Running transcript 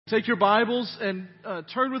Take your Bibles and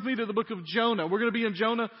turn with me to the book of Jonah. We're going to be in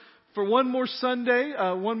Jonah for one more Sunday,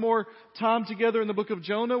 one more time together in the book of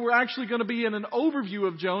Jonah. We're actually going to be in an overview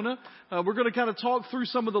of Jonah. We're going to kind of talk through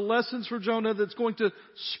some of the lessons for Jonah that's going to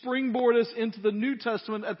springboard us into the New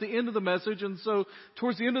Testament at the end of the message. And so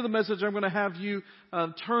towards the end of the message, I'm going to have you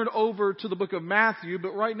turn over to the book of Matthew.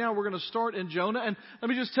 But right now we're going to start in Jonah. And let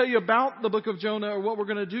me just tell you about the book of Jonah, or what we're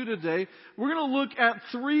going to do today. We're going to look at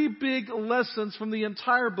three big lessons from the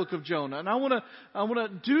entire book of Jonah. And I want to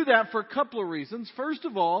do that for a couple of reasons. First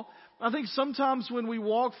of all, I think sometimes when we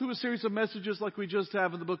walk through a series of messages like we just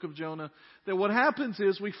have in the book of Jonah, that what happens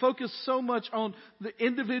is we focus so much on the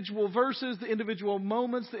individual verses, the individual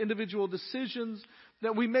moments, the individual decisions,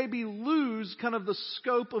 that we maybe lose kind of the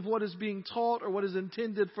scope of what is being taught or what is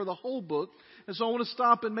intended for the whole book. And so I want to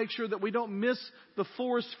stop and make sure that we don't miss the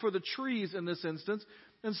forest for the trees in this instance.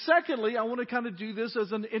 And secondly, I want to kind of do this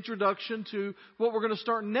as an introduction to what we're going to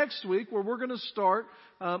start next week, where we're going to start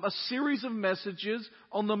a series of messages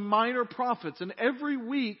on the minor prophets. And every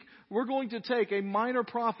week, we're going to take a minor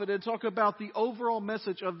prophet and talk about the overall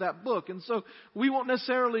message of that book. And so we won't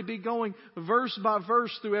necessarily be going verse by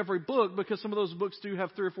verse through every book, because some of those books do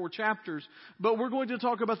have 3 or 4 chapters. But we're going to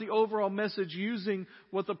talk about the overall message using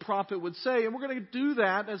what the prophet would say. And we're going to do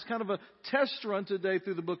that as kind of a test run today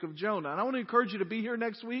through the book of Jonah. And I want to encourage you to be here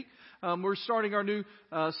next week. We're starting our new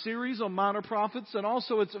series on minor prophets, and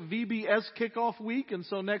also it's VBS kickoff week. And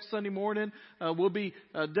so next Sunday morning we'll be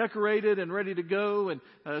decorated and ready to go. And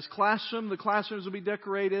as the classrooms will be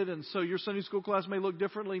decorated, and so your Sunday school class may look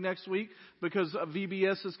differently next week because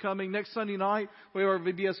VBS is coming. Next Sunday night we have our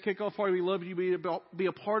VBS kickoff party. We love you to be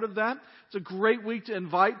a part of that. It's a great week to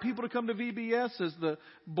invite people to come to VBS as the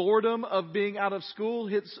boredom of being out of school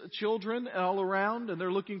hits children all around, and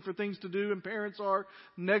they're looking for things to do, and parents are.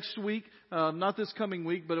 Next week, not this coming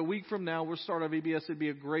week, but a week from now, we'll start our VBS. It'd be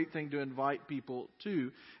a great thing to invite people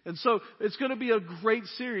to. And so it's going to be a great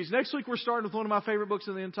series. Next week, we're starting with one of my favorite books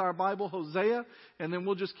in the entire Bible, Hosea, and then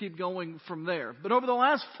we'll just keep going from there. But over the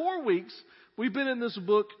last 4 weeks, we've been in this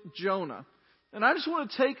book, Jonah. And I just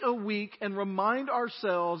want to take a week and remind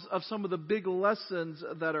ourselves of some of the big lessons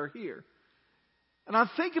that are here. And I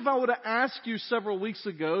think if I would have asked you several weeks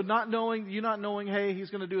ago, not knowing, hey,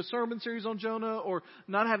 he's going to do a sermon series on Jonah, or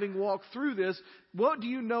not having walked through this, what do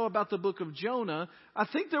you know about the book of Jonah? I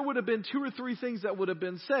think there would have been 2 or 3 things that would have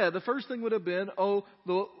been said. The first thing would have been,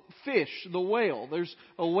 the fish, the whale. There's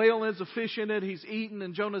a whale and there's a fish in it. He's eaten,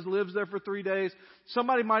 and Jonah lives there for 3 days.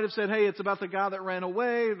 Somebody might have said, hey, it's about the guy that ran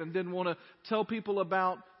away and didn't want to tell people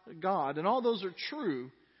about God. And all those are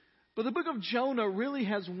true. But the book of Jonah really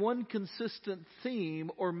has one consistent theme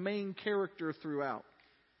or main character throughout.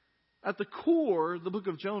 At the core, the book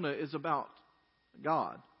of Jonah is about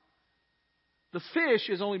God. The fish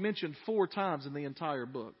is only mentioned 4 times in the entire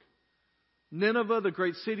book. Nineveh, the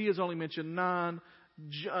great city, is only mentioned 9.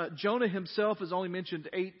 Jonah himself is only mentioned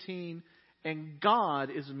 18. And God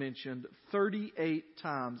is mentioned 38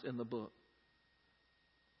 times in the book.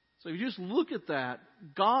 So if you just look at that,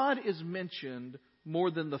 God is mentioned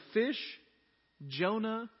more than the fish,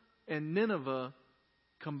 Jonah, and Nineveh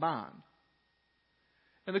combined.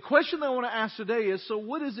 And the question that I want to ask today is, so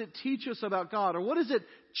what does it teach us about God? Or what does it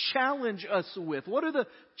challenge us with? What are the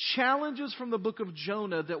challenges from the book of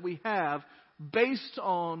Jonah that we have based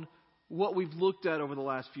on what we've looked at over the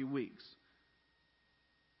last few weeks?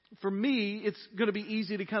 For me, it's going to be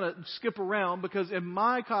easy to kind of skip around, because in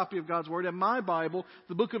my copy of God's Word, in my Bible,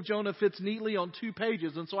 the book of Jonah fits neatly on 2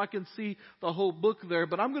 pages, and so I can see the whole book there.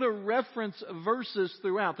 But I'm going to reference verses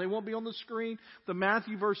throughout. They won't be on the screen. The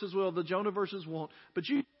Matthew verses will, the Jonah verses won't. But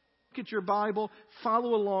you look at your Bible,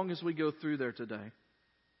 follow along as we go through there today.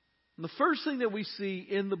 And the first thing that we see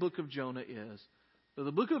in the book of Jonah is that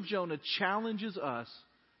the book of Jonah challenges us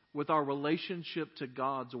with our relationship to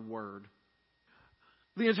God's Word.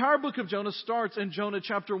 The entire book of Jonah starts in Jonah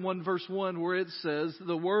chapter 1, verse 1, where it says,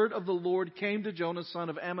 the word of the Lord came to Jonah, son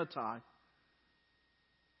of Amittai.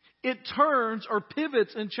 It turns or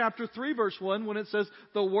pivots in chapter 3, verse 1, when it says,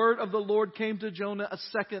 the word of the Lord came to Jonah a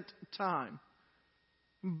second time.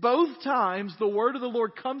 Both times the word of the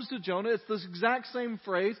Lord comes to Jonah. It's the exact same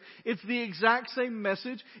phrase. It's the exact same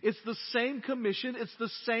message. It's the same commission. It's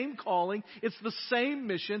the same calling. It's the same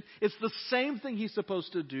mission. It's the same thing he's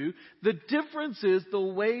supposed to do. The difference is the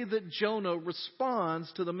way that Jonah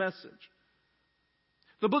responds to the message.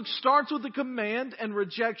 The book starts with a command and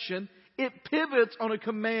rejection. it pivots on a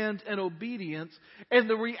command and obedience. And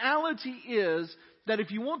the reality is that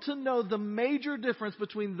if you want to know the major difference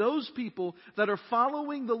between those people that are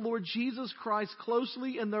following the Lord Jesus Christ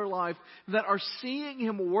closely in their life, that are seeing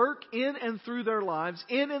Him work in and through their lives,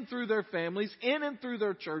 in and through their families, in and through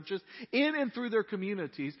their churches, in and through their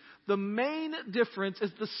communities, the main difference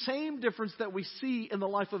is the same difference that we see in the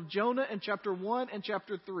life of Jonah in chapter 1 and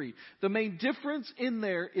chapter 3. The main difference in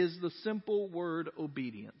there is the simple word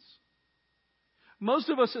obedience. Most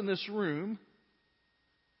of us in this room,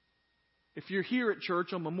 if you're here at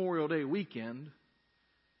church on Memorial Day weekend,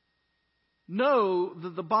 know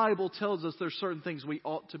that the Bible tells us there's certain things we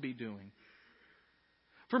ought to be doing.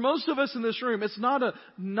 For most of us in this room, it's not a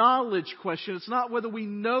knowledge question. It's not whether we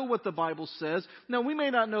know what the Bible says. Now, we may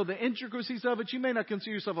not know the intricacies of it. You may not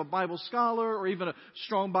consider yourself a Bible scholar or even a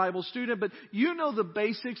strong Bible student, but you know the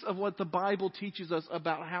basics of what the Bible teaches us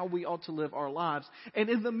about how we ought to live our lives. And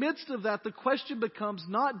in the midst of that, the question becomes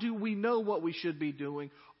not do we know what we should be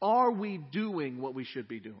doing, are we doing what we should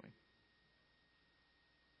be doing?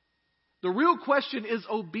 The real question is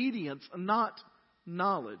obedience, not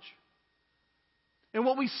knowledge. And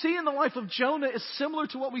what we see in the life of Jonah is similar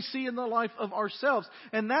to what we see in the life of ourselves.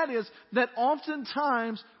 And that is that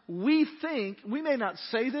oftentimes we think, we may not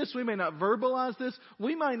say this, we may not verbalize this,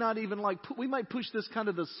 we might not even we might push this kind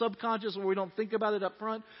of the subconscious where we don't think about it up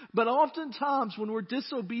front. But oftentimes when we're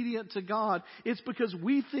disobedient to God, it's because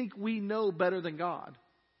we think we know better than God.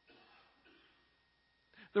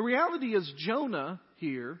 The reality is Jonah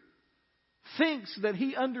here thinks that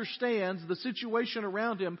he understands the situation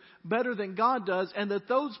around him better than God does, and that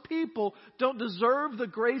those people don't deserve the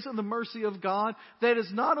grace and the mercy of God. That is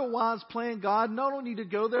not a wise plan. God, no, I don't need to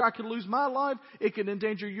go there. I could lose my life. It could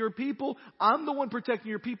endanger your people. I'm the one protecting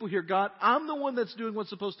your people here, God. I'm the one that's doing what's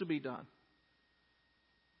supposed to be done.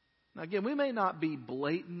 Now again, we may not be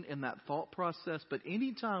blatant in that thought process, but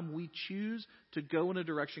anytime we choose to go in a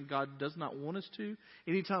direction God does not want us to,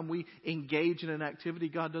 anytime we engage in an activity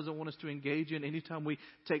God doesn't want us to engage in, anytime we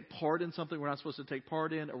take part in something we're not supposed to take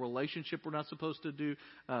part in, a relationship we're not supposed to do,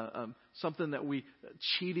 something that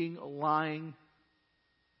cheating, lying,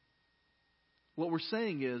 what we're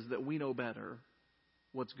saying is that we know better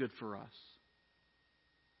what's good for us.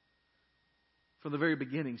 From the very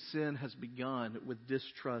beginning, sin has begun with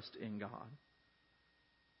distrust in God.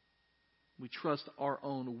 We trust our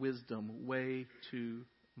own wisdom way too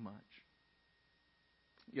much.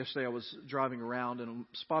 Yesterday I was driving around and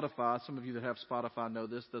Spotify, some of you that have Spotify know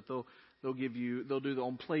this, that they'll do their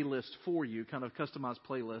own playlist for you, kind of customized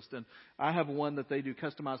playlist. And I have one that they do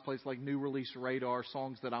customized playlists like new release radar,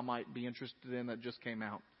 songs that I might be interested in that just came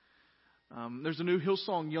out. There's a new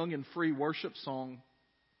Hillsong Young and Free worship song.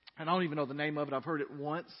 And I don't even know the name of it. I've heard it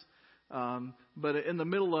once. But in the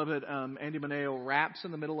middle of it, Andy Mineo raps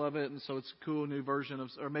in the middle of it. And so it's a cool new version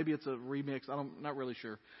or maybe it's a remix. I'm not really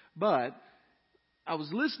sure. But I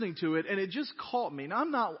was listening to it and it just caught me.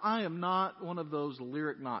 Now I am not one of those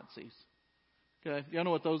lyric Nazis. Okay. Y'all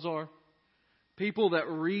know what those are? People that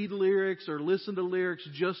read lyrics or listen to lyrics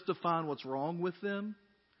just to find what's wrong with them.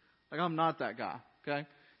 Like I'm not that guy. Okay.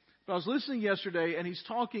 But I was listening yesterday and he's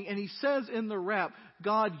talking and he says in the rap,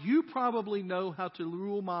 God, you probably know how to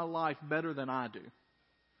rule my life better than I do.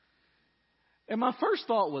 And my first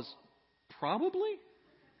thought was, probably?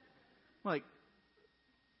 Like,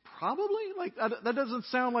 probably? Like, that doesn't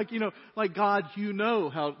sound like, like God,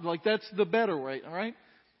 how, like that's the better way, all right?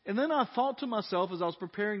 And then I thought to myself as I was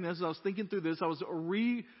preparing this, as I was thinking through this, I was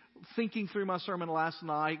rethinking through my sermon last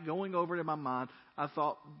night, going over it in my mind. I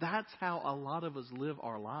thought, that's how a lot of us live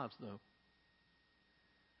our lives, though.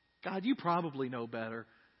 God, you probably know better,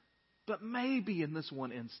 but maybe in this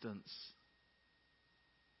one instance.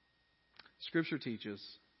 Scripture teaches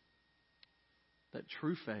that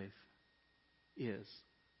true faith is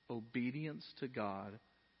obedience to God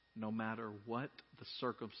no matter what the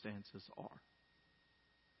circumstances are.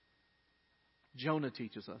 Jonah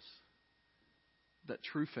teaches us that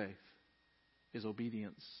true faith is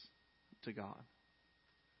obedience to God,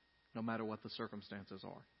 no matter what the circumstances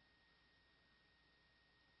are.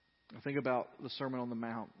 I think about the Sermon on the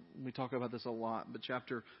Mount. We talk about this a lot, but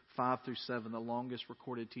chapter 5 through 7, the longest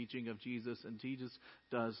recorded teaching of Jesus, and Jesus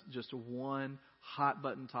does just one hot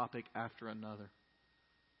button topic after another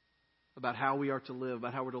about how we are to live,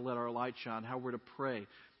 about how we're to let our light shine, how we're to pray,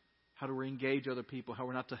 how to engage other people, how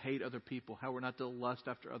we're not to hate other people, how we're not to lust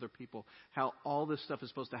after other people, how all this stuff is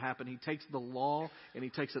supposed to happen. He takes the law and he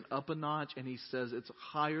takes it up a notch and he says it's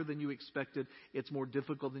higher than you expected, it's more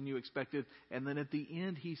difficult than you expected. And then at the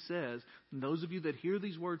end he says, those of you that hear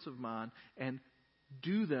these words of mine and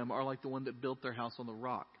do them are like the one that built their house on the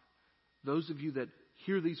rock. Those of you that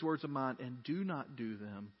hear these words of mine and do not do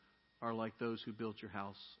them are like those who built your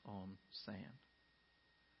house on sand.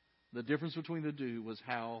 The difference between the two was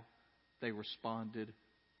how they responded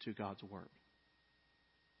to God's word.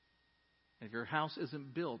 If your house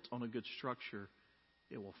isn't built on a good structure,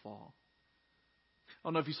 it will fall. I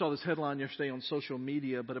don't know if you saw this headline yesterday on social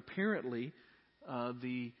media, but apparently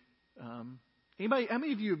anybody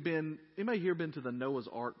here been to the Noah's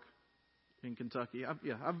Ark in Kentucky?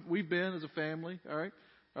 We've been as a family. All right,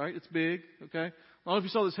 it's big. Okay, I don't know if you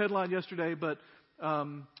saw this headline yesterday, but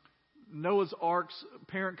Noah's Ark's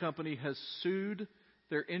parent company has sued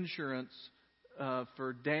their insurance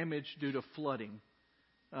for damage due to flooding.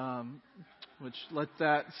 Which let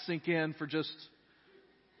that sink in for just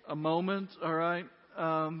a moment, all right?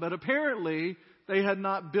 But apparently they had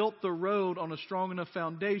not built the road on a strong enough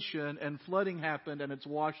foundation, and flooding happened and it's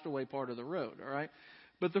washed away part of the road, all right?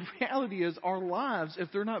 But the reality is our lives,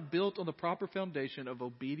 if they're not built on the proper foundation of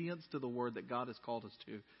obedience to the word that God has called us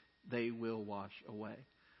to, they will wash away.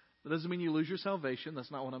 That doesn't mean you lose your salvation.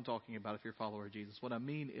 That's not what I'm talking about if you're a follower of Jesus. What I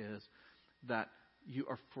mean is that you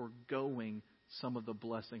are foregoing some of the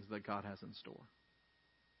blessings that God has in store.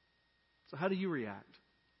 So how do you react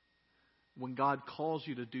when God calls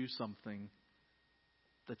you to do something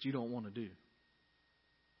that you don't want to do?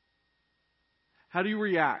 How do you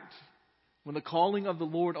react when the calling of the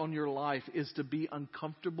Lord on your life is to be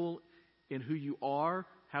uncomfortable in who you are,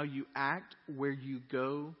 how you act, where you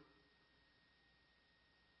go,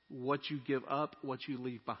 what you give up, what you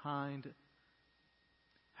leave behind?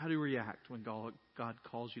 How do you react when God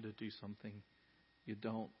calls you to do something you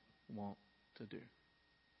don't want to do?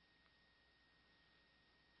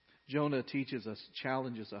 Jonah teaches us,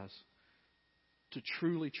 challenges us to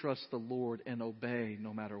truly trust the Lord and obey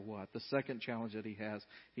no matter what. The second challenge that he has,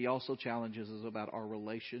 he also challenges us about our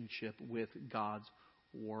relationship with God's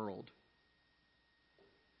world.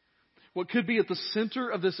 What could be at the center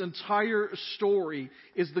of this entire story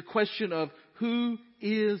is the question of who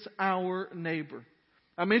is our neighbor.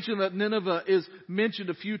 I mentioned that Nineveh is mentioned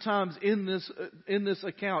a few times in this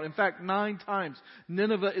account. In fact, 9 times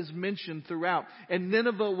Nineveh is mentioned throughout. And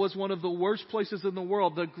Nineveh was one of the worst places in the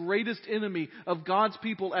world. The greatest enemy of God's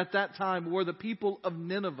people at that time were the people of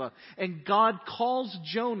Nineveh. And God calls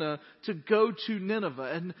Jonah to go to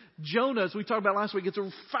Nineveh. And Jonah, as we talked about last week, gets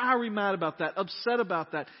fiery mad about that, upset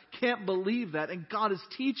about that, can't believe that. And God is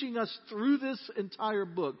teaching us through this entire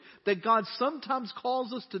book that God sometimes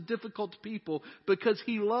calls us to difficult people because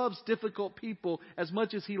He loves difficult people as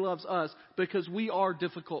much as He loves us, because we are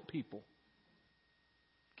difficult people.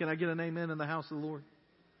 Can I get an amen in the house of the Lord?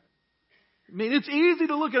 I mean, it's easy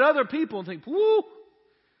to look at other people and think, whoo,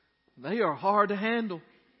 they are hard to handle.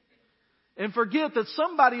 And forget that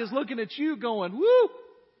somebody is looking at you going, whoo,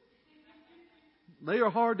 they are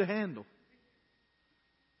hard to handle.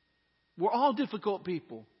 We're all difficult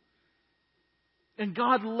people. And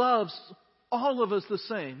God loves all of us the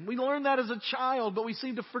same. We learn that as a child, but we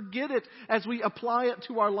seem to forget it as we apply it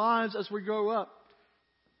to our lives as we grow up.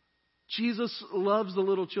 Jesus loves the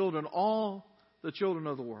little children, all the children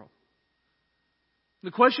of the world.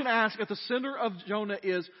 The question asked at the center of Jonah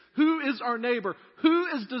is, who is our neighbor? Who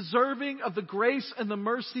is deserving of the grace and the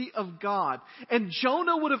mercy of God? And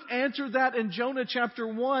Jonah would have answered that in Jonah chapter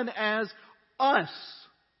 1 as us,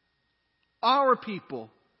 our people,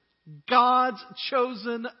 God's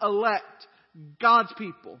chosen elect. God's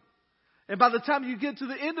people. And by the time you get to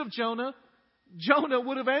the end of Jonah, Jonah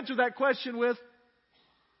would have answered that question with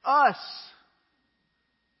us.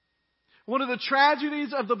 One of the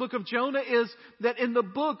tragedies of the book of Jonah is that in the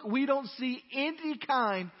book we don't see any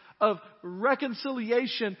kind of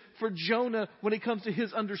reconciliation for Jonah when it comes to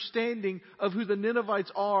his understanding of who the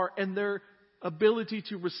Ninevites are and their ability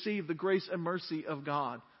to receive the grace and mercy of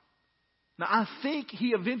God. Now, I think he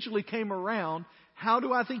eventually came around. How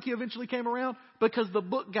do I think he eventually came around? Because the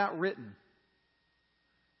book got written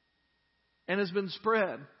and has been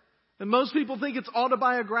spread. And most people think it's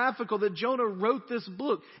autobiographical that Jonah wrote this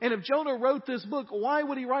book. And if Jonah wrote this book, why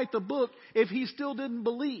would he write the book if he still didn't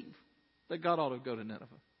believe that God ought to go to Nineveh?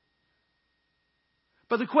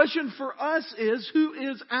 But the question for us is, who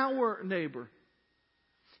is our neighbor?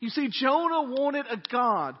 You see, Jonah wanted a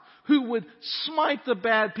God who would smite the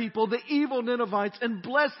bad people, the evil Ninevites, and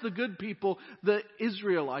bless the good people, the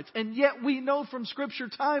Israelites. And yet we know from Scripture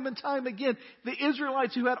time and time again, the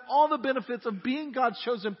Israelites who had all the benefits of being God's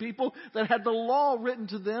chosen people, that had the law written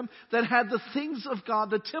to them, that had the things of God,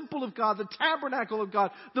 the temple of God, the tabernacle of God,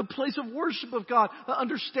 the place of worship of God, the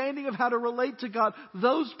understanding of how to relate to God,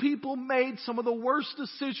 those people made some of the worst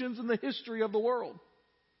decisions in the history of the world.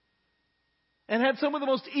 and had some of the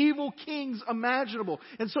most evil kings imaginable.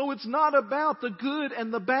 And so it's not about the good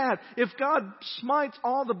and the bad. If God smites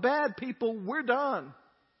all the bad people, we're done.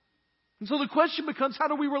 And so the question becomes, how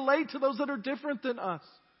do we relate to those that are different than us?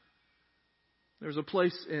 There's a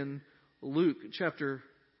place in Luke chapter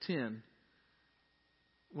 10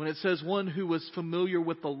 when it says one who was familiar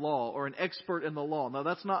with the law or an expert in the law. Now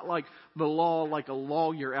that's not like the law like a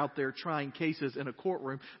lawyer out there trying cases in a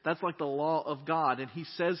courtroom. That's like the law of God. And he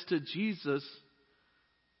says to Jesus,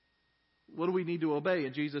 what do we need to obey?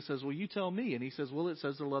 And Jesus says, well, you tell me. And he says, well, it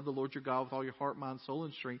says to love the Lord your God with all your heart, mind, soul,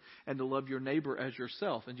 and strength, and to love your neighbor as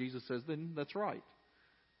yourself. And Jesus says, then that's right.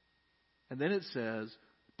 And then it says,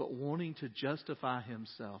 but wanting to justify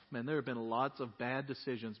himself. Man, there have been lots of bad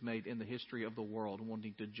decisions made in the history of the world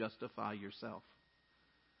wanting to justify yourself.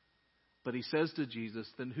 But he says to Jesus,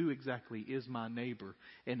 then who exactly is my neighbor?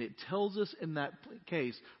 And it tells us in that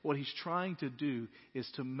case, what he's trying to do is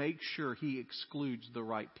to make sure he excludes the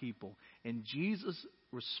right people. And Jesus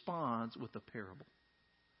responds with a parable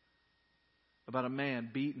about a man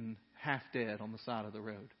beaten half dead on the side of the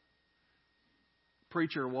road.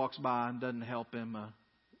 Preacher walks by and doesn't help him. A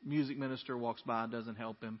music minister walks by and doesn't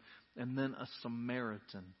help him. And then a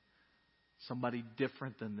Samaritan, somebody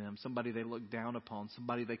different than them, somebody they looked down upon,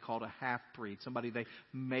 somebody they called a half-breed, somebody they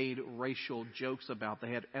made racial jokes about.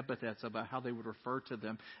 They had epithets about how they would refer to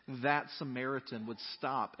them. That Samaritan would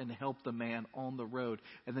stop and help the man on the road.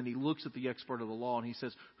 And then he looks at the expert of the law and he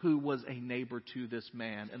says, who was a neighbor to this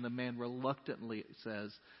man? And the man reluctantly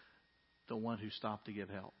says, the one who stopped to give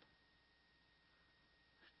help.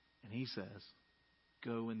 And he says,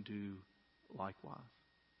 go and do likewise.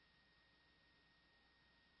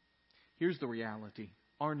 Here's the reality.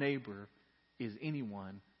 Our neighbor is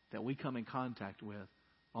anyone that we come in contact with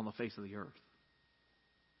on the face of the earth.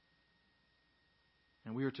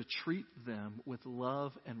 And we are to treat them with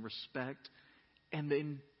love and respect and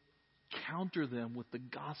encounter them with the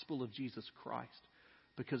gospel of Jesus Christ.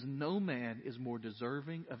 Because no man is more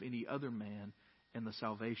deserving of any other man in the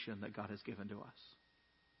salvation that God has given to us.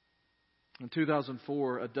 In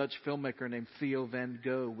 2004, a Dutch filmmaker named Theo van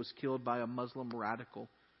Gogh was killed by a Muslim radical.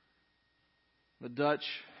 The Dutch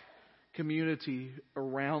community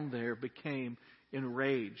around there became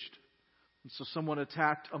enraged. And so someone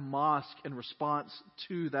attacked a mosque in response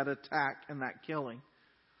to that attack and that killing.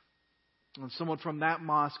 And someone from that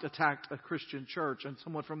mosque attacked a Christian church. And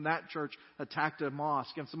someone from that church attacked a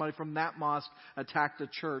mosque. And somebody from that mosque attacked a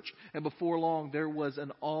church. And before long, there was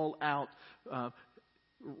an all-out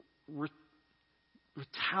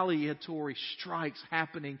retaliatory strikes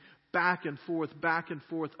happening back and forth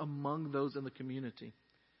among those in the community.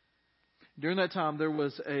 During that time, there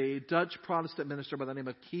was a Dutch Protestant minister by the name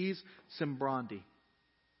of Kees Sembrandi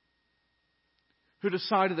who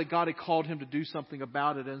decided that God had called him to do something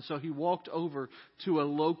about it. And so he walked over to a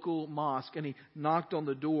local mosque and he knocked on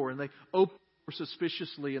the door, and they opened the door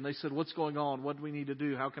suspiciously and they said, what's going on? What do we need to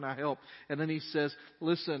do? How can I help? And then he says,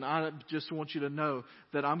 listen, I just want you to know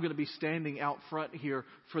that I'm going to be standing out front here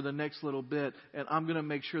for the next little bit, and I'm going to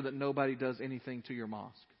make sure that nobody does anything to your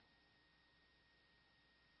mosque.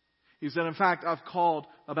 He said, in fact, I've called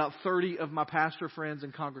about 30 of my pastor friends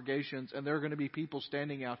and congregations, and there are going to be people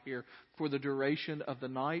standing out here for the duration of the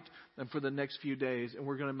night and for the next few days, and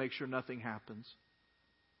we're going to make sure nothing happens.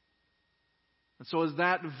 And so as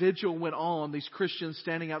that vigil went on, these Christians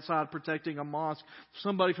standing outside protecting a mosque,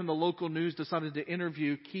 somebody from the local news decided to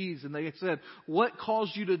interview Kees, and they said, what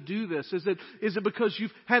caused you to do this? Is it because you've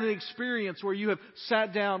had an experience where you have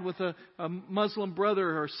sat down with a Muslim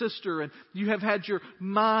brother or sister and you have had your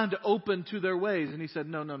mind open to their ways? And he said,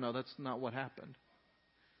 no, that's not what happened.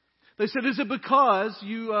 They said, is it because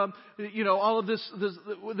all of this,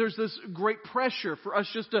 there's this great pressure for us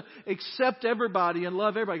just to accept everybody and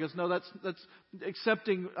love everybody? He goes, no, that's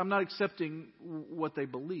accepting, I'm not accepting what they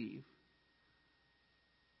believe.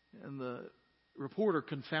 And the reporter,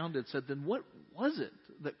 confounded, said, then what was it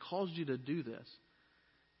that caused you to do this?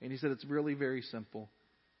 And he said, it's really very simple.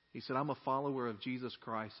 He said, I'm a follower of Jesus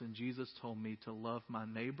Christ, and Jesus told me to love my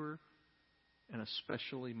neighbor and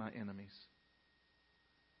especially my enemies.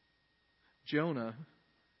 Jonah,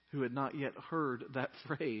 who had not yet heard that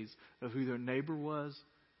phrase of who their neighbor was,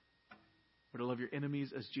 or to love your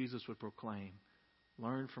enemies as Jesus would proclaim,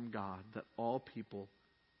 learned from God that all people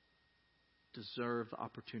deserve the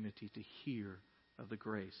opportunity to hear of the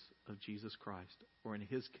grace of Jesus Christ, or in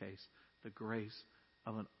his case, the grace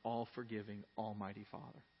of an all-forgiving, almighty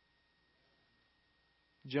Father.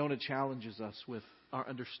 Jonah challenges us with our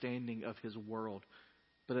understanding of his world,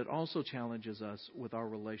 but it also challenges us with our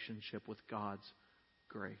relationship with God's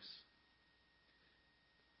grace.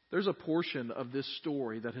 There's a portion of this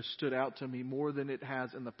story that has stood out to me more than it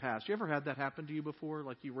has in the past. You ever had that happen to you before?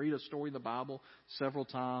 Like you read a story in the Bible several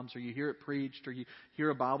times, or you hear it preached, or you hear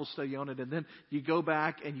a Bible study on it, and then you go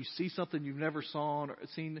back and you see something you've never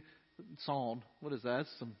seen. What is that?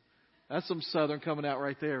 That's some Southern coming out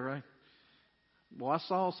right there, right? Well, I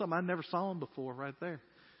saw something I never saw before right there.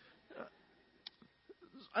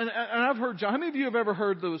 And I've heard John. How many of you have ever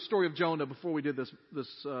heard the story of Jonah before we did this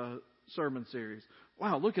sermon series?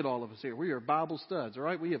 Wow, look at all of us here. We are Bible studs, all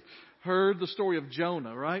right? We have heard the story of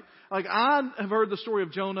Jonah, right? Like I have heard the story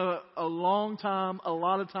of Jonah a long time, a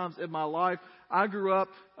lot of times in my life. I grew up,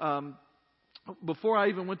 before I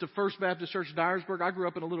even went to First Baptist Church Dyersburg, I grew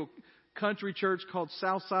up in a little country church called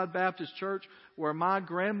Southside Baptist Church, where my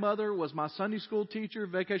grandmother was my Sunday school teacher,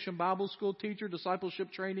 vacation Bible school teacher,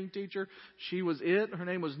 discipleship training teacher. She was it. Her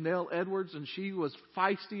name was Nell Edwards, and she was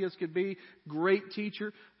feisty as could be. Great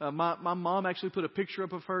teacher. My mom actually put a picture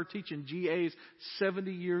up of her teaching GAs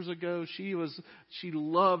 70 years ago. She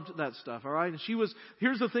loved that stuff. All right. And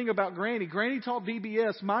here's the thing about Granny. Granny taught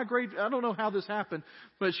VBS. My grade, I don't know how this happened,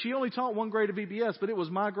 but she only taught one grade of VBS, but it was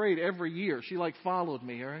my grade every year. She followed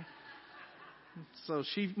me. All right. So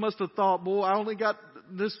she must have thought, boy, I only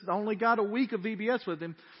got a week of VBS with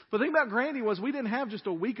him. But the thing about Granny was we didn't have just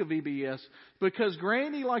a week of VBS, because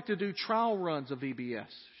Granny liked to do trial runs of VBS.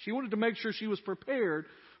 She wanted to make sure she was prepared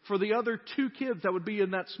for the other 2 kids that would be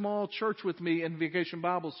in that small church with me in Vacation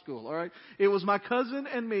Bible School. All right. It was my cousin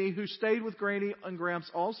and me who stayed with Granny and Gramps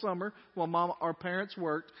all summer while our parents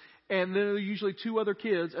worked. And there were usually 2 other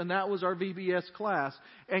kids, and that was our VBS class.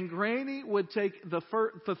 And Granny would take the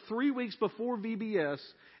 3 weeks before VBS,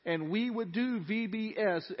 and we would do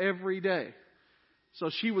VBS every day. So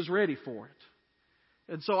she was ready for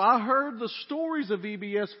it. And so I heard the stories of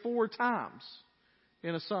VBS 4 times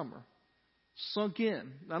in a summer. Sunk in.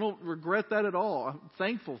 I don't regret that at all. I'm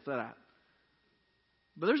thankful for that.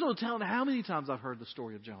 But there's no telling how many times I've heard the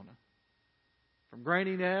story of Jonah. From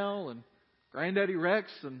Granny Nell and Granddaddy Rex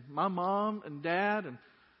and my mom and dad and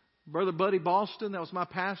Brother Buddy Boston, that was my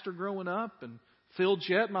pastor growing up, and Phil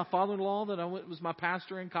Jett, my father-in-law, was my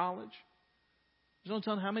pastor in college. There's no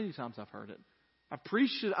telling how many times I've heard it. I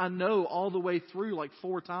preached it, I know, all the way through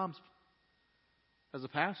 4 times as a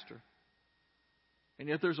pastor. And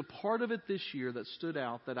yet there's a part of it this year that stood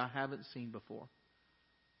out that I haven't seen before.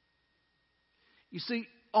 You see,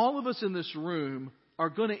 all of us in this room are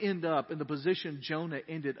going to end up in the position Jonah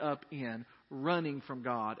ended up in, running from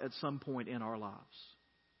God at some point in our lives.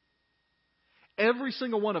 Every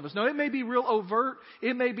single one of us. Now, it may be real overt.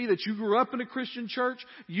 It may be that you grew up in a Christian church.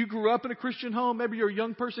 You grew up in a Christian home. Maybe you're a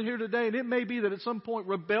young person here today. And it may be that at some point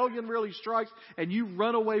rebellion really strikes and you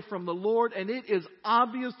run away from the Lord. And it is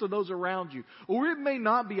obvious to those around you. Or it may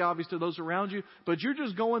not be obvious to those around you, but you're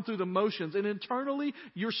just going through the motions. And internally,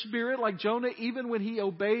 your spirit, like Jonah, even when he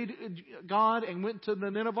obeyed God and went to the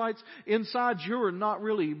Ninevites, inside you're not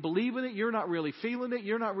really believing it. You're not really feeling it.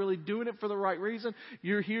 You're not really doing it for the right reason.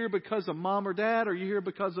 You're here because of mom or dad, or you're here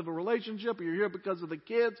because of a relationship, or you're here because of the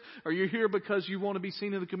kids, or you're here because you want to be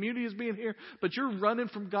seen in the community as being here, but you're running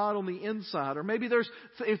from God on the inside. Or maybe there's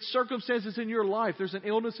circumstances in your life, there's an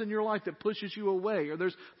illness in your life that pushes you away, or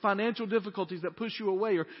there's financial difficulties that push you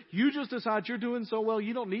away, or you just decide you're doing so well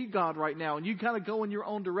you don't need God right now, and you kind of go in your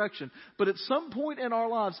own direction. But at some point in our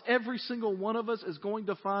lives, every single one of us is going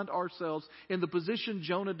to find ourselves in the position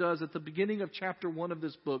Jonah does at the beginning of chapter 1 of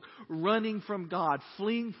this book, running from God,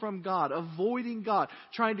 fleeing from God, avoiding God,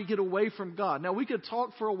 trying to get away from God. Now, we could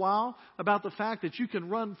talk for a while about the fact that you can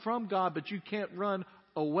run from God, but you can't run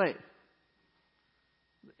away.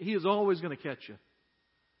 He is always going to catch you.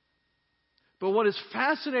 But what is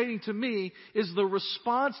fascinating to me is the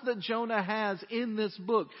response that Jonah has in this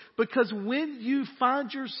book. Because when you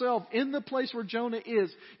find yourself in the place where Jonah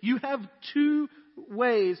is, you have 2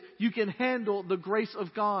 ways you can handle the grace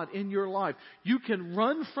of God in your life. You can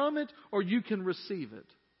run from it, or you can receive it.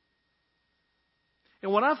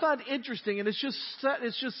 And what I find interesting, and it's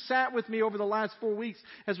just sat with me over the last 4 weeks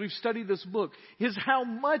as we've studied this book, is how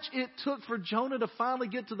much it took for Jonah to finally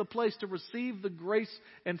get to the place to receive the grace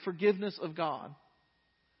and forgiveness of God.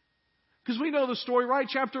 Because we know the story, right?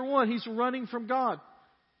 Chapter 1, he's running from God.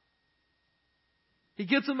 He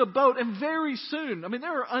gets in the boat, and very soon,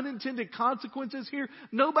 there are unintended consequences here.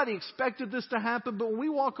 Nobody expected this to happen, but when we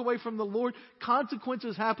walk away from the Lord,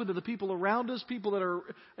 consequences happen to the people around us, people that are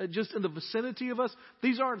just in the vicinity of us.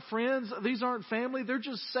 These aren't friends. These aren't family. They're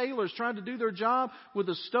just sailors trying to do their job with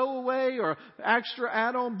a stowaway or extra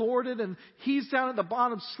add-on boarded, and he's down at the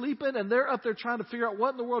bottom sleeping, and they're up there trying to figure out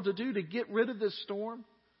what in the world to do to get rid of this storm.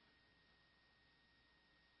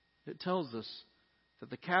 It tells us that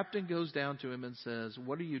the captain goes down to him and says,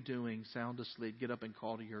 "What are you doing? Sound asleep. Get up and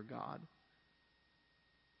call to your God."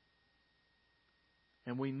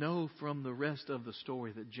 And we know from the rest of the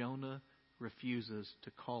story that Jonah refuses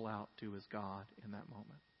to call out to his God in that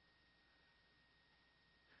moment.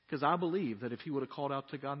 Because I believe that if he would have called out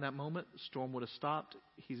to God in that moment, the storm would have stopped.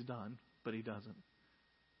 He's done, but he doesn't.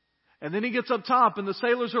 And then he gets up top and the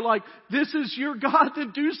sailors are like, "This is your God,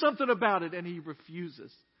 then do something about it." And he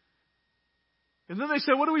refuses. And then they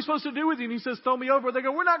say, "What are we supposed to do with you?" And he says, "Throw me over." They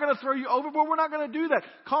go, "We're not going to throw you overboard. We're not going to do that.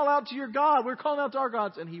 Call out to your God. We're calling out to our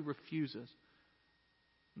gods." And he refuses.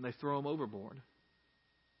 And they throw him overboard.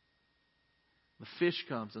 The fish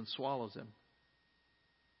comes and swallows him.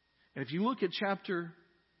 And if you look at chapter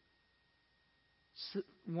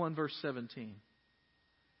 1, verse 17.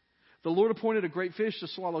 The Lord appointed a great fish to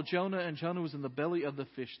swallow Jonah, and Jonah was in the belly of the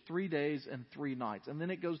fish 3 days and 3 nights. And then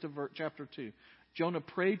it goes to chapter 2. Jonah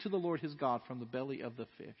prayed to the Lord his God from the belly of the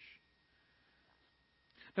fish.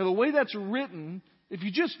 Now the way that's written, if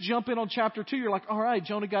you just jump in on chapter 2, you're like, all right,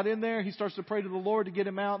 Jonah got in there. He starts to pray to the Lord to get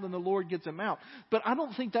him out, and then the Lord gets him out. But I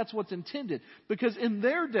don't think that's what's intended. Because in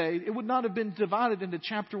their day, it would not have been divided into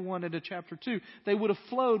chapter 1 and into chapter 2. They would have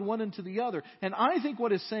flowed one into the other. And I think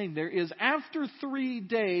what it's saying there is after 3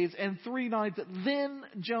 days and 3 nights, then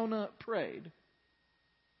Jonah prayed.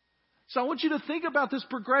 So I want you to think about this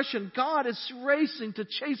progression. God is racing to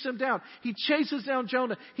chase him down. He chases down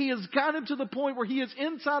Jonah. He has got him to the point where he is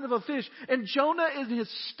inside of a fish. And Jonah, in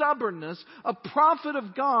his stubbornness, a prophet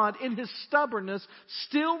of God, in his stubbornness,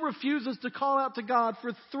 still refuses to call out to God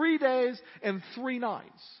for 3 days and 3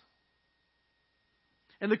 nights.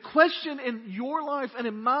 And the question in your life and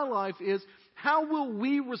in my life is, how will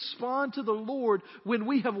we respond to the Lord when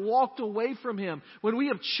we have walked away from Him? When we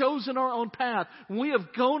have chosen our own path? When we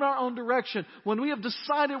have gone our own direction? When we have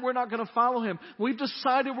decided we're not going to follow Him? We've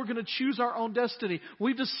decided we're going to choose our own destiny.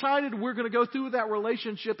 We've decided we're going to go through that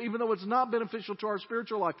relationship even though it's not beneficial to our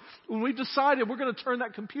spiritual life. When we've decided we're going to turn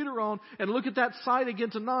that computer on and look at that site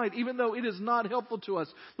again tonight even though it is not helpful to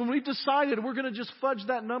us. When we've decided we're going to just fudge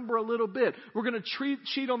that number a little bit. We're going to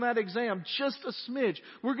cheat on that exam just a smidge.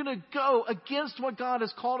 We're going to go against what God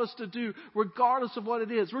has called us to do, regardless of what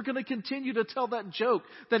it is. We're going to continue to tell that joke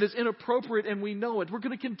that is inappropriate and we know it. We're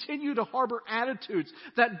going to continue to harbor attitudes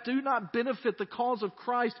that do not benefit the cause of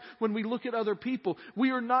Christ when we look at other people.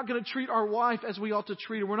 We are not going to treat our wife as we ought to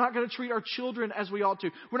treat her. We're not going to treat our children as we ought to.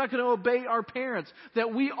 We're not going to obey our parents.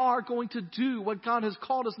 That we are going to do what God has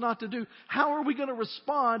called us not to do. How are we going to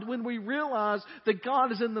respond when we realize that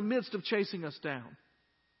God is in the midst of chasing us down?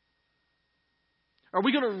 Are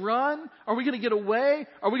we going to run? Are we going to get away?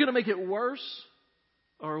 Are we going to make it worse?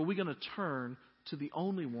 Or are we going to turn to the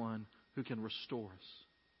only one who can restore us?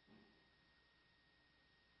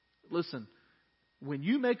 Listen, when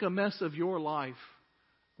you make a mess of your life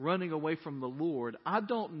running away from the Lord, I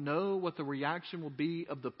don't know what the reaction will be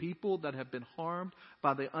of the people that have been harmed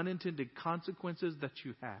by the unintended consequences that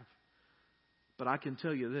you have. But I can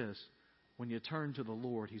tell you this, when you turn to the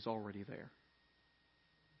Lord, He's already there.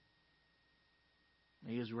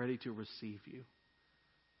 He is ready to receive you.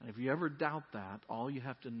 And if you ever doubt that, all you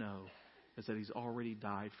have to know is that He's already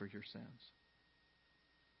died for your sins.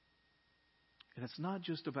 And it's not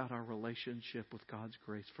just about our relationship with God's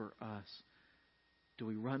grace for us. Do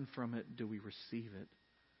we run from it? Do we receive it?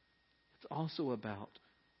 It's also about,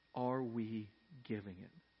 are we giving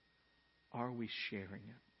it? Are we sharing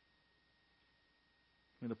it?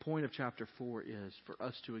 And the point of chapter 4 is for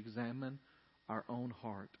us to examine our own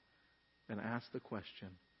heart and ask the question,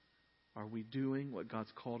 are we doing what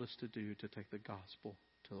God's called us to do to take the gospel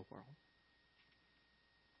to the world?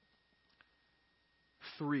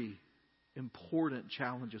 3 important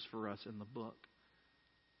challenges for us in the book.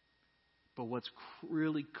 But what's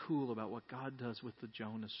really cool about what God does with the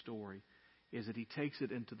Jonah story is that He takes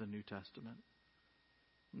it into the New Testament.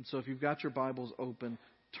 And so if you've got your Bibles open,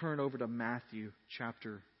 turn over to Matthew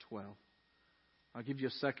chapter 12. I'll give you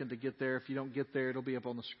a second to get there. If you don't get there, it'll be up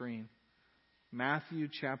on the screen. Matthew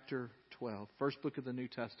chapter 12, first book of the New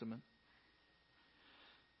Testament.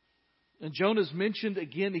 And Jonah's mentioned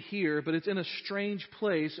again here, but it's in a strange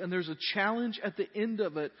place, and there's a challenge at the end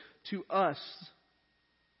of it to us.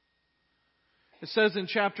 It says in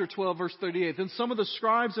chapter 12, verse 38, then some of the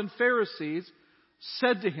scribes and Pharisees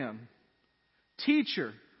said to him,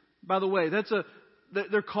 "Teacher," by the way,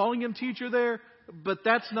 they're calling him teacher there, but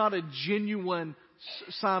that's not a genuine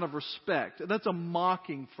sign of respect. That's a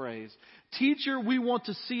mocking phrase. "Teacher, we want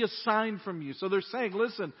to see a sign from you." So they're saying,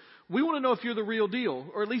 listen, we want to know if you're the real deal.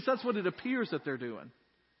 Or at least that's what it appears that they're doing.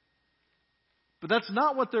 But that's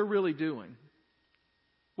not what they're really doing.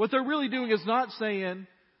 What they're really doing is not saying,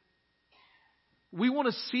 We want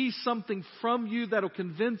to see something from you that will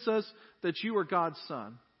convince us that you are God's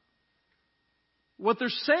son. What they're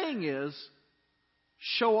saying is,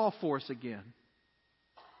 show off for us again.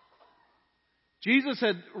 Jesus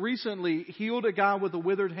had recently healed a guy with a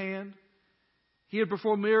withered hand. He had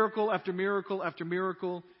performed miracle after miracle after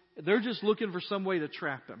miracle. They're just looking for some way to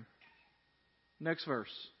trap him. Next verse.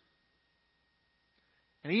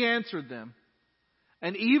 And he answered them,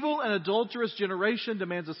 an evil and adulterous generation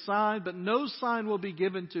demands a sign, but no sign will be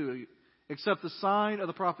given to you except the sign of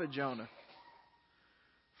the prophet Jonah.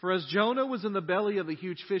 For as Jonah was in the belly of the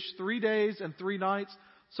huge fish 3 days and 3 nights,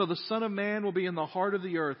 so the Son of Man will be in the heart of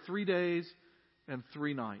the earth 3 days and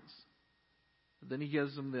 3 nights. Then he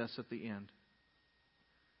gives them this at the end.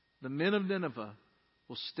 The men of Nineveh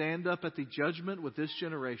will stand up at the judgment with this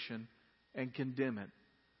generation and condemn it,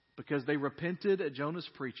 because they repented at Jonah's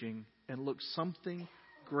preaching and looked something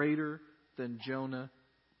greater than Jonah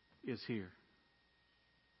is here.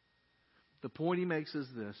 The point he makes is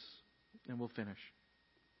this, and we'll finish.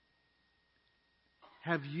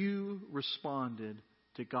 Have you responded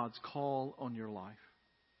to God's call on your life?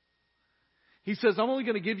 He says, I'm only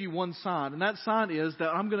going to give you one sign, and that sign is that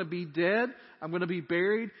I'm going to be dead, I'm going to be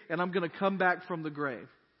buried, and I'm going to come back from the grave.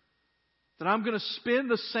 That I'm going to spend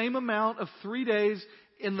the same amount of 3 days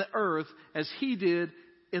in the earth as he did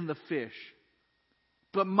in the fish.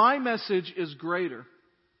 But my message is greater.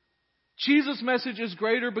 Jesus' message is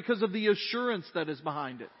greater because of the assurance that is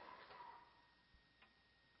behind it.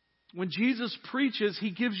 When Jesus preaches,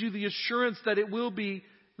 he gives you the assurance that it will be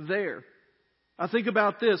there. I think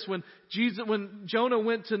about this. When Jonah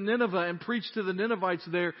went to Nineveh and preached to the Ninevites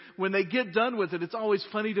there, when they get done with it, it's always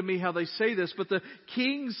funny to me how they say this, but the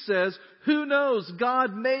king says, who knows,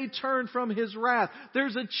 God may turn from his wrath.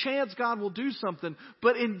 There's a chance God will do something.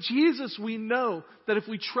 But in Jesus we know that if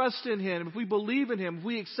we trust in him, if we believe in him, if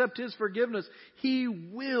we accept his forgiveness, he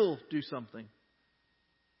will do something.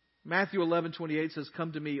 Matthew 11:28 says,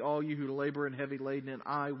 come to me, all you who labor and heavy laden, and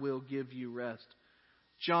I will give you rest.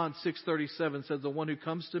 John 6:37 says, the one who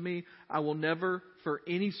comes to me, I will never, for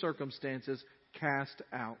any circumstances, cast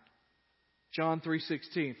out. John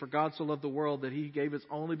 3:16, for God so loved the world that he gave his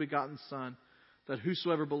only begotten Son, that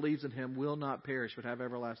whosoever believes in him will not perish, but have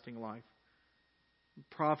everlasting life. The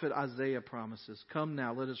prophet Isaiah promises, come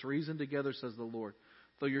now, let us reason together, says the Lord.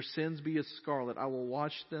 Though your sins be as scarlet, I will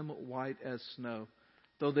wash them white as snow.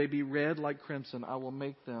 Though they be red like crimson, I will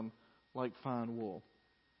make them like fine wool.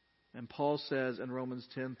 And Paul says in Romans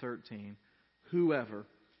 10:13, whoever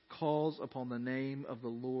calls upon the name of the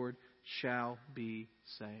Lord shall be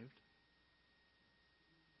saved.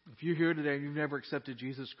 If you're here today and you've never accepted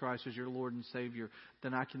Jesus Christ as your Lord and Savior,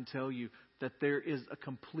 then I can tell you that there is a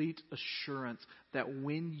complete assurance that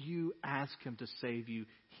when you ask him to save you,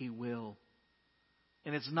 he will.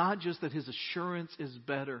 And it's not just that his assurance is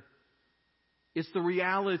better. It's the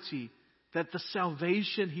reality that the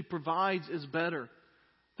salvation he provides is better.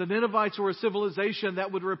 The Ninevites were a civilization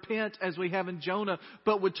that would repent, as we have in Jonah,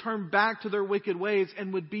 but would turn back to their wicked ways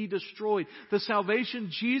and would be destroyed. The salvation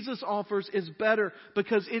Jesus offers is better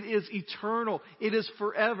because it is eternal. It is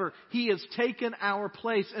forever. He has taken our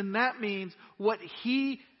place, and that means what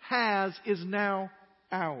he has is now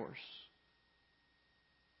ours.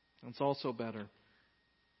 And it's also better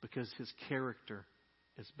because his character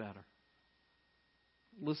is better.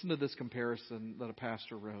 Listen to this comparison that a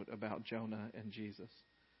pastor wrote about Jonah and Jesus.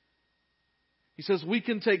 He says, we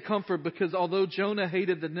can take comfort because although Jonah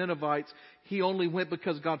hated the Ninevites, he only went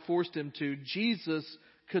because God forced him to. Jesus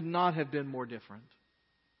could not have been more different.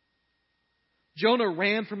 Jonah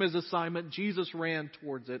ran from his assignment. Jesus ran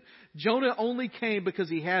towards it. Jonah only came because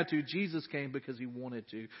he had to. Jesus came because he wanted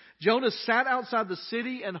to. Jonah sat outside the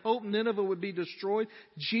city and hoped Nineveh would be destroyed.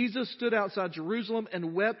 Jesus stood outside Jerusalem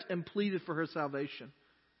and wept and pleaded for her salvation.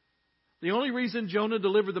 The only reason Jonah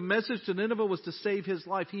delivered the message to Nineveh was to save his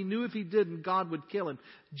life. He knew if he didn't, God would kill him.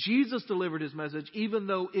 Jesus delivered his message even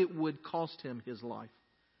though it would cost him his life.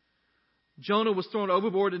 Jonah was thrown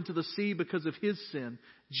overboard into the sea because of his sin.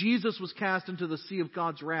 Jesus was cast into the sea of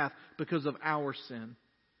God's wrath because of our sin.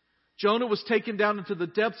 Jonah was taken down into the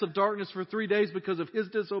depths of darkness for 3 days because of his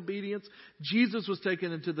disobedience. Jesus was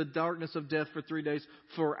taken into the darkness of death for 3 days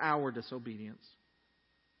for our disobedience.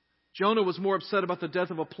 Jonah was more upset about the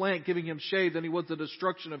death of a plant giving him shade than he was the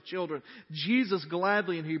destruction of children. Jesus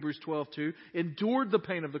gladly, in Hebrews 12:2, endured the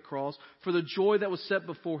pain of the cross for the joy that was set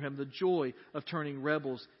before him, the joy of turning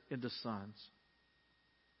rebels into sons.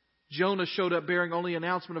 Jonah showed up bearing only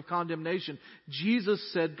announcement of condemnation. Jesus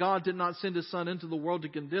said God did not send his Son into the world to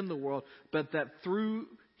condemn the world, but that through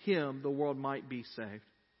him the world might be saved.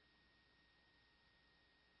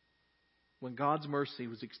 When God's mercy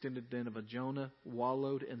was extended to Nineveh, Jonah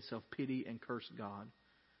wallowed in self-pity and cursed God.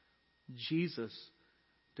 Jesus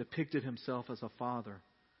depicted himself as a father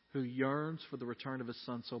who yearns for the return of his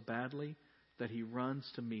son so badly that he runs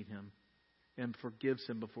to meet him and forgives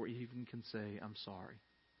him before he even can say, I'm sorry.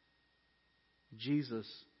 Jesus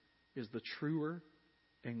is the truer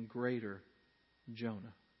and greater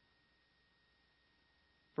Jonah.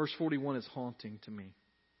 Verse 41 is haunting to me.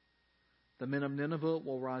 The men of Nineveh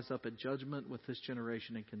will rise up at judgment with this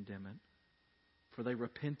generation and condemn it. For they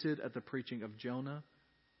repented at the preaching of Jonah,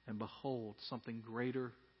 and behold, something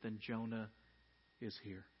greater than Jonah is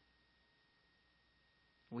here.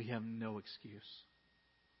 We have no excuse.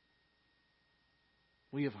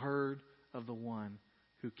 We have heard of the one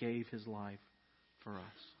who gave his life for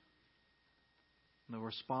us. And the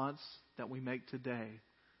response that we make today,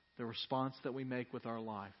 the response that we make with our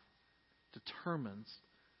life, determines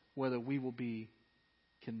whether we will be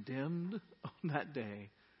condemned on that day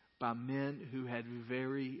by men who had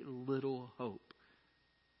very little hope,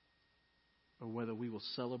 or whether we will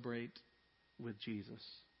celebrate with Jesus.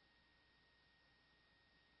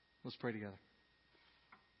 Let's pray together.